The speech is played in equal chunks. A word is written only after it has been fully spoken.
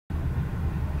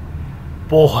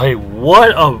boy,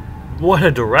 what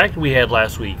a direct we had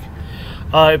last week.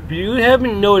 If you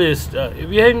haven't noticed,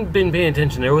 if you hadn't been paying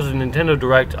attention, there was a Nintendo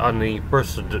Direct on the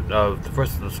first of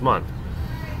this month.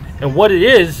 And what it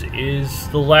is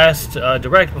the last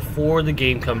Direct before the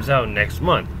game comes out next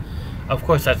month. Of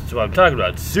course, that's what I'm talking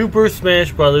about. Super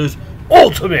Smash Bros.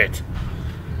 Ultimate!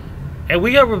 And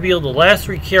we got revealed the last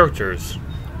 3 characters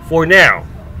for now.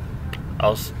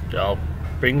 I'll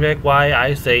bring back why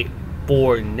I say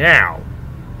for now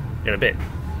in a bit.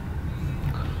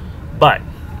 But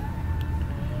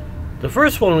the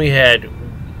first one we had,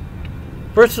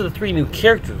 first of the 3 new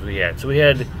characters we had. So we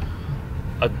have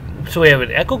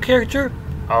an Echo character,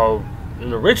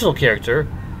 an original character,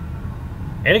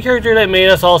 and a character that made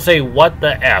us all say, "What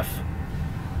the F?"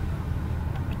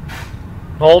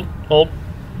 Hold.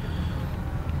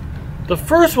 The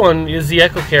first one is the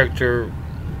Echo character,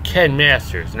 Ken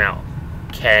Masters. Now,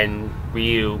 Ken,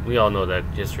 Ryu, we all know that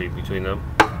history between them.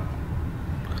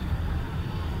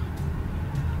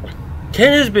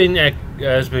 Ken has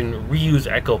been Ryu's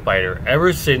Echo Fighter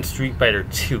ever since Street Fighter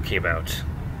 2 came out.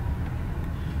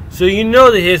 So you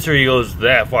know the history goes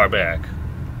that far back.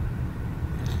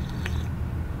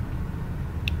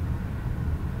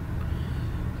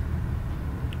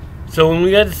 So when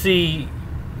we got to see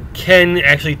Ken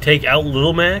actually take out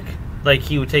Little Mac, like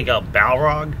he would take out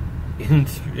Balrog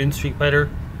in Street Fighter,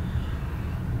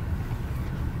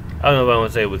 I don't know if I want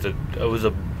to say it was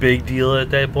a big deal at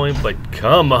that point, but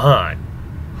come on,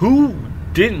 who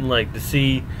didn't like to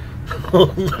see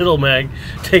Little Mac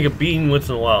take a beating once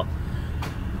in a while?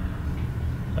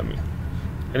 I mean,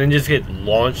 and then just get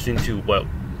launched into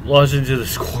the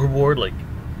scoreboard, like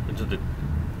into the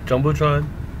Jumbotron.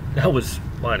 That was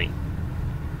funny.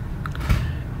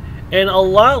 And a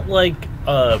lot like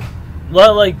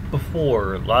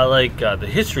before, the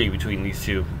history between these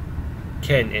two,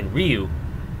 Ken and Ryu.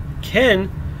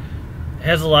 Ken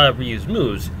has a lot of Ryu's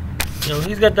moves. You know,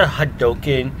 he's got the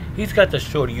Hadouken, he's got the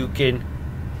Shoryuken.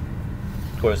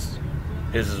 Of course,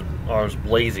 his arms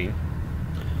blazing.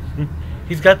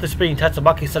 He's got the spinning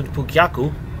Tatsumaki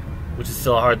Sanpukyaku, which is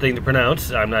still a hard thing to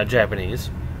pronounce. I'm not Japanese.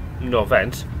 No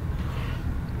offense.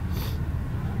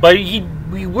 But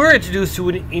we were introduced to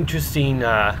an interesting,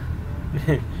 I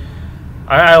don't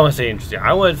want to say interesting,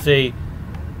 I want to say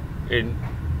an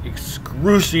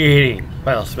excruciating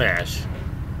Final Smash.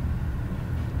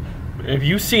 If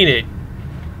you've seen it,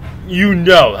 you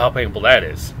know how painful that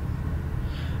is.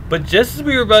 But just as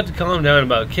we were about to calm down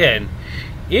about Ken,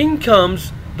 in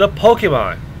comes the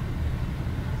Pokemon.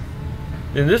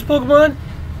 And this Pokemon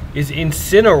is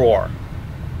Incineroar.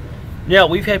 Now,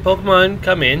 we've had Pokemon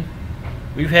come in.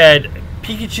 We've had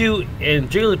Pikachu and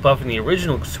Jigglypuff in the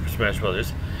original Super Smash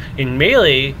Bros. In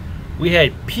Melee, we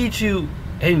had Pichu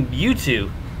and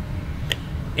Mewtwo.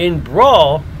 In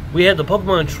Brawl, we had the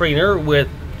Pokemon Trainer with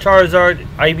Charizard,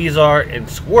 Ivysaur, and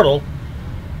Squirtle.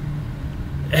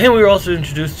 And we were also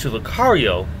introduced to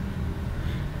Lucario.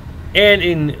 And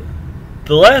in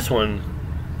the last one,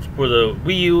 for the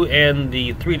Wii U and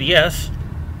the 3DS,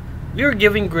 we were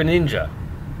giving Greninja.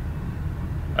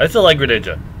 I still like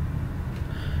Greninja.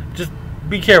 Just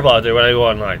be careful out there when I go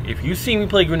online. If you see me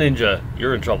play Greninja,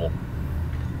 you're in trouble.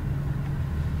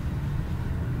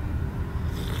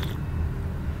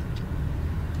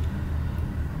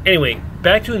 Anyway,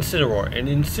 back to Incineroar. And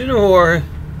Incineroar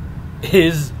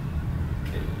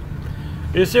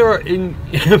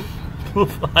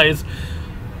implies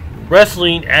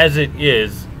wrestling as it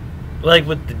is, like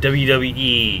with the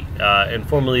WWE and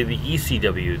formerly the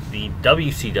ECW, the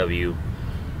WCW,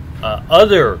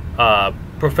 other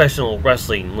professional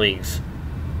wrestling leagues,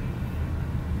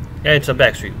 and some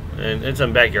backstreet and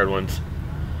some backyard ones.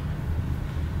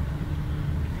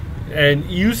 And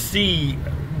you see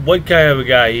what kind of a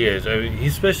guy he is. I mean, he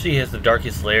especially has the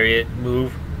Darkest Lariat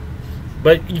move,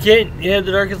 but you can't have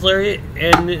the Darkest Lariat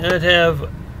and not have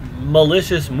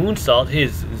Malicious Moonsault,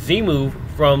 his Z move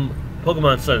from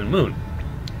Pokemon Sun and Moon.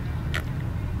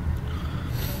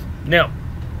 Now,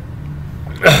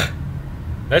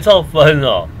 that's all fun and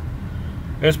all.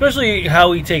 And especially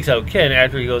how he takes out Ken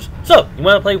after he goes, "So, you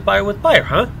want to play fire with fire,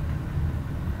 huh?"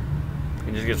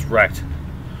 He just gets wrecked.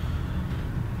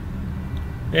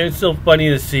 And it's still funny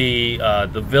to see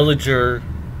the Villager,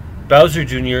 Bowser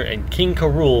Jr., and King K.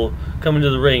 Rool come into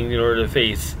the ring in order to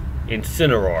face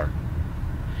Incineroar.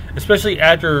 Especially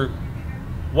after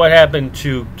what happened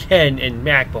to Ken and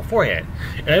Mac beforehand.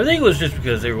 And I think it was just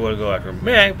because they were going to go after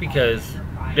Mac because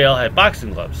they all had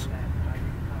boxing gloves.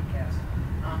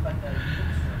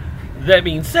 That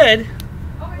being said,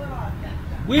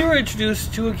 we were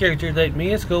introduced to a character that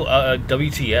made us go,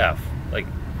 WTF. Like,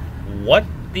 what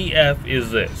the F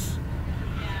is this?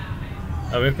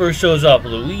 It first shows up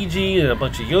Luigi and a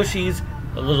bunch of Yoshis,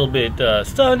 a little bit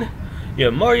stunned. You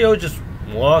have Mario just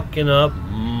walking up.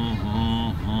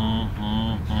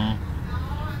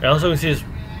 And also we see this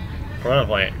Piranha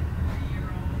Plant.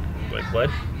 Like, what?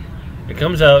 It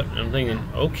comes out, and I'm thinking,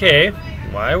 okay,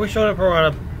 why are we showing a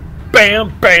Piranha?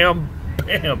 Bam, bam,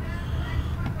 bam.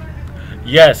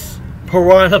 Yes,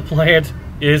 Piranha Plant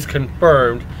is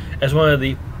confirmed as one of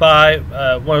the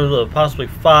possibly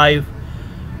five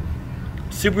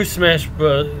Super Smash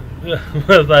Bros.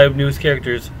 5 newest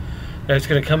characters that's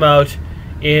going to come out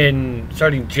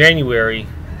starting January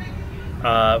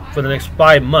for the next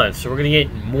 5 months. So we're going to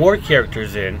get more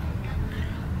characters in.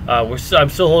 I'm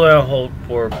still holding on hold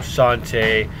for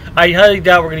Shantae. I highly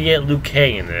doubt we're going to get Liu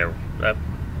Kang in there.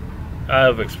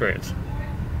 Out of experience.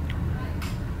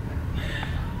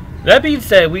 That being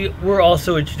said, we were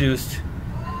also introduced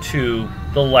to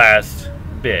the last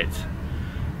bit.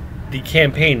 The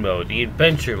campaign mode, the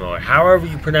adventure mode, however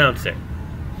you pronounce it.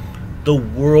 The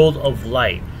World of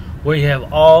Light, where you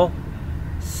have all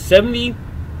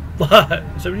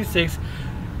 76,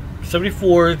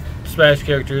 74 Smash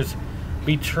characters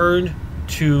be turned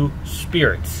to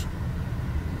spirits.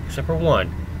 Except for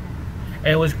one. And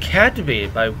it was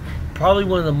captivated by probably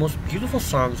one of the most beautiful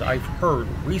songs I've heard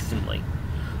recently.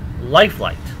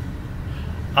 Lifelight.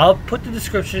 I'll put the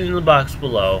description in the box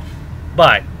below,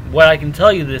 but what I can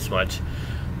tell you this much,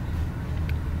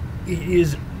 it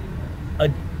is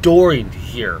adoring to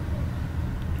hear.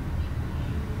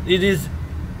 It is,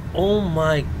 oh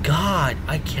my god,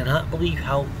 I cannot believe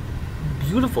how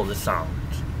beautiful this sounds.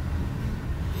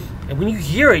 And when you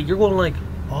hear it, you're going like,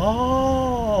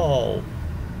 oh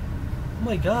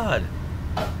my god.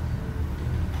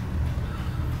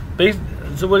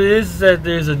 So what it is that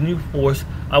there's a new force.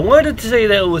 I wanted to say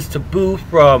that it was Taboo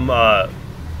from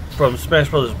Smash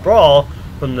Bros. Brawl,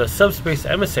 from the Subspace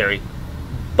Emissary,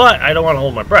 but I don't want to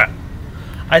hold my breath.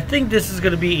 I think this is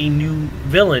going to be a new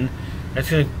villain that's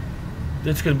going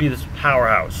to be this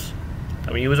powerhouse.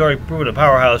 I mean, he was already proven a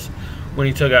powerhouse when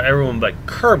he took out everyone but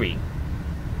Kirby.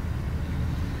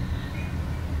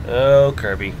 Oh,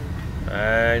 Kirby.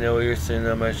 I know you're sitting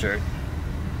on my shirt.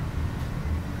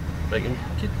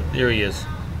 There he is.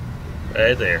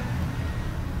 Right there.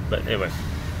 But anyway.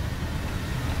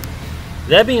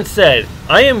 That being said,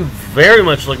 I am very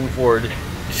much looking forward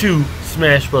to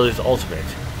Smash Bros. Ultimate.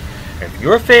 And if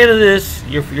you're a fan of this,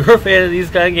 if you're a fan of these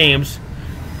kind of games,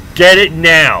 get it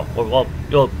now. Well,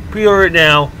 you'll pre-order it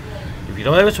now. If you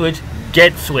don't have a Switch,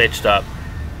 get switched up.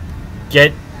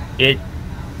 Get it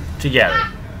together.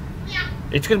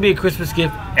 It's going to be a Christmas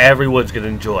gift everyone's going to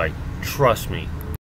enjoy. Trust me.